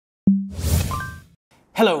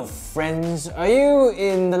Hello friends, are you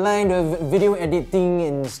in the line of video editing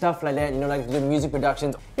and stuff like that, you know, like the music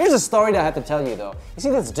productions? Here's a story that I have to tell you though. You see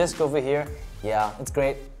this disc over here? Yeah, it's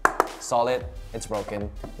great, solid, it's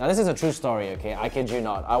broken. Now this is a true story, okay? I kid you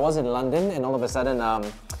not. I was in London and all of a sudden,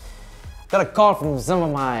 got a call from some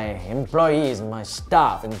of my employees and my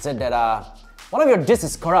staff and said that, one of your discs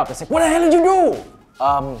is corrupt. I said, what the hell did you do?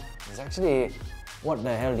 It's actually, what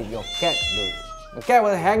the hell did your cat do? The cat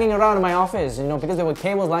was hanging around in my office, you know, because there were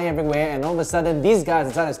cables lying everywhere, and all of a sudden these guys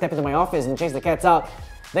decided to step into my office and chase the cats out.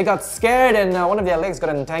 They got scared and one of their legs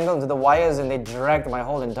got entangled into the wires and they dragged my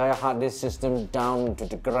whole entire hard disk system down to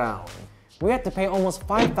the ground. We had to pay almost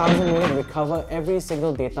 5,000 ringgit to recover every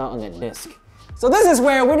single data on that disk. So this is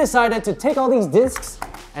where we decided to take all these disks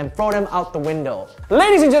and throw them out the window.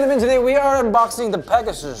 Ladies and gentlemen, today we are unboxing the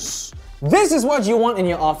Pegasus. This is what you want in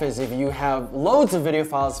your office if you have loads of video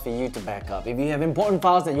files for you to back up. If you have important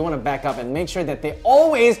files that you want to back up and make sure that they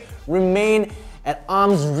always remain at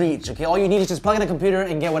arm's reach, okay? All you need is just plug in the computer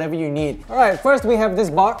and get whatever you need. Alright, first we have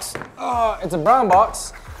this box. It's a brown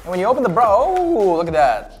box. And when you open the oh, look at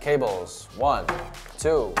that. Cables. 1,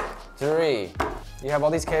 2, 3. You have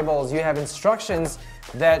all these cables. You have instructions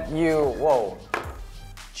that you, whoa.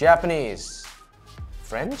 Japanese.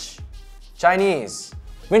 French? Chinese.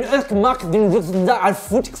 I think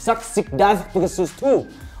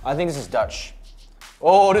this is Dutch.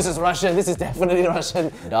 Oh, this is Russian. This is definitely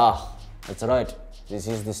Russian. Duh, that's right. This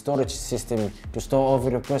is the storage system to store all of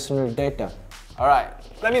your personal data. All right,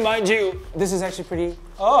 let me mind you. This is actually pretty.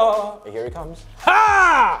 Oh, here he comes.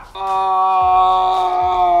 Ha!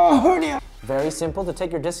 Very simple to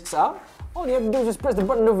take your discs out. All you have to do is just press the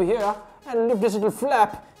button over here and lift this little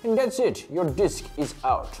flap, and that's it. Your disc is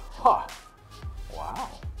out. Ha! Wow.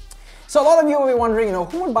 So a lot of you will be wondering, you know,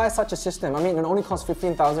 who would buy such a system? I mean, it only costs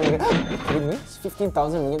 15,000 ringgit. Are you kidding me? It's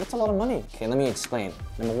 15,000 ringgit. That's a lot of money. Okay, let me explain.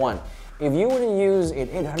 Number one, if you were to use an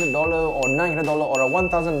 $800 or $900 or a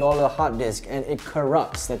 $1,000 hard disk and it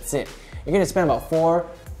corrupts, that's it. You're gonna spend about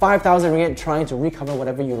 5,000 ringgit trying to recover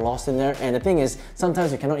whatever you lost in there. And the thing is,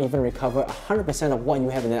 sometimes you cannot even recover 100% of what you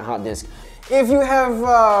have in that hard disk. If you have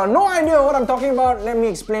no idea what I'm talking about, let me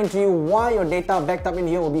explain to you why your data backed up in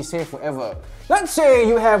here will be safe forever. Let's say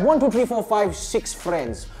you have 1, 2, 3, 4, 5, 6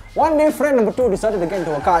 friends. One day friend number 2 decided to get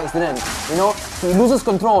into a car accident. You know, he loses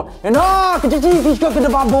control. And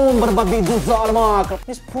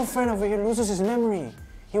this poor friend over here loses his memory.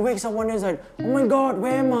 He wakes up one day and is like, oh my god,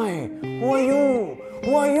 where am I? Who are you?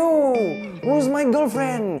 Who are you? Who's my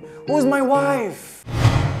girlfriend? Who's my wife?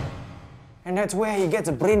 And that's where he gets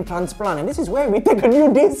a brain transplant. And this is where we take a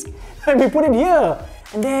new disc and we put it here.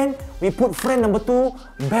 And then we put friend number 2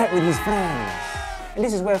 back with his friends. And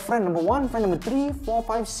this is where friend number 1, friend number 3, 4,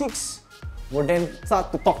 5, 6 will then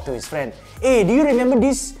start to talk to his friend. Hey, do you remember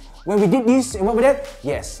this? When we did this and what we did?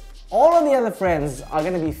 Yes. All of the other friends are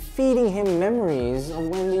going to be feeding him memories of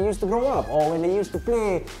when they used to grow up, or when they used to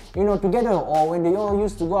play, you know, together, or when they all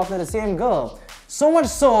used to go after the same girl. So much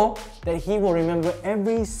so that he will remember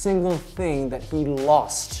every single thing that he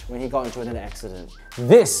lost when he got into an accident.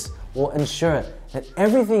 This will ensure that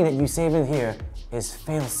everything that you save in here is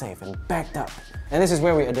fail-safe and backed up. And this is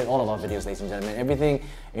where we edit all of our videos, ladies and gentlemen. Everything,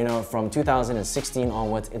 you know, from 2016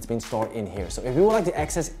 onwards, it's been stored in here. So if you would like to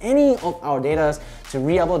access any of our data to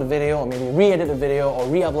re-upload the video, or maybe re-edit the video, or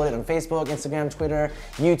re-upload it on Facebook, Instagram, Twitter,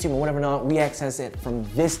 YouTube, or whatever not, we access it from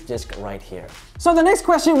this disk right here. So the next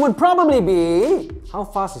question would probably be, how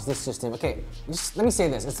fast is this system? Okay, just let me say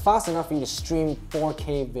this. It's fast enough for you to stream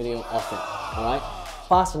 4K video off it, all right?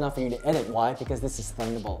 Fast enough for you to edit. Why? Because this is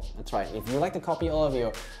Thunderbolt. That's right. If you like to copy all of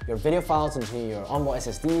your video files into your onboard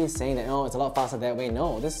SSD, saying that, oh, it's a lot faster that way,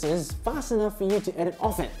 no, this is fast enough for you to edit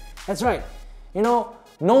off it. That's right. You know,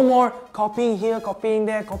 no more copying here, copying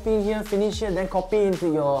there, copying here, finish here, then copy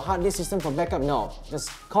into your hard disk system for backup. No, just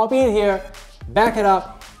copy it here, back it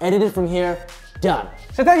up, edit it from here, done.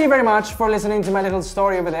 So thank you very much for listening to my little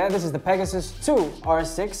story over there. This is the Pegasus2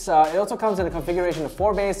 R6. It also comes in a configuration of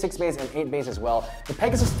 4 bays, 6 bays, and 8 bays as well. The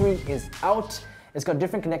Pegasus 3 is out. It's got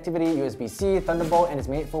different connectivity, USB-C, Thunderbolt, and it's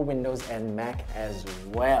made for Windows and Mac as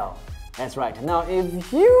well. That's right. Now,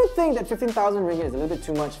 if you think that 15,000 ringgit is a little bit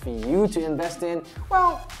too much for you to invest in,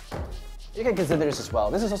 well, you can consider this as well.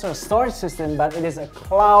 This is also a storage system, but it is a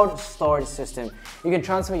cloud storage system. You can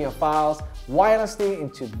transfer your files wirelessly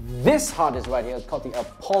into this hard disk right here. It's called the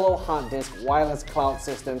Apollo Hard Disk Wireless Cloud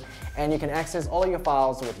System. And you can access all of your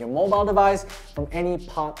files with your mobile device from any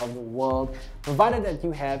part of the world, provided that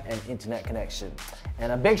you have an internet connection.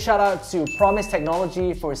 And a big shout out to Promise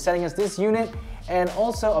Technology for sending us this unit. And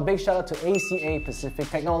also a big shout out to ACA Pacific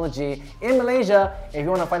Technology in Malaysia. If you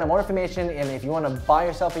want to find out more information and if you want to buy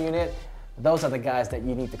yourself a unit, those are the guys that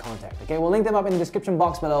you need to contact. Okay, we'll link them up in the description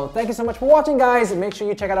box below. Thank you so much for watching, guys. Make sure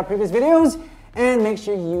you check out our previous videos and make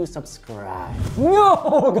sure you subscribe.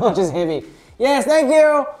 No, gosh, it's heavy. Yes, thank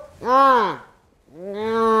you.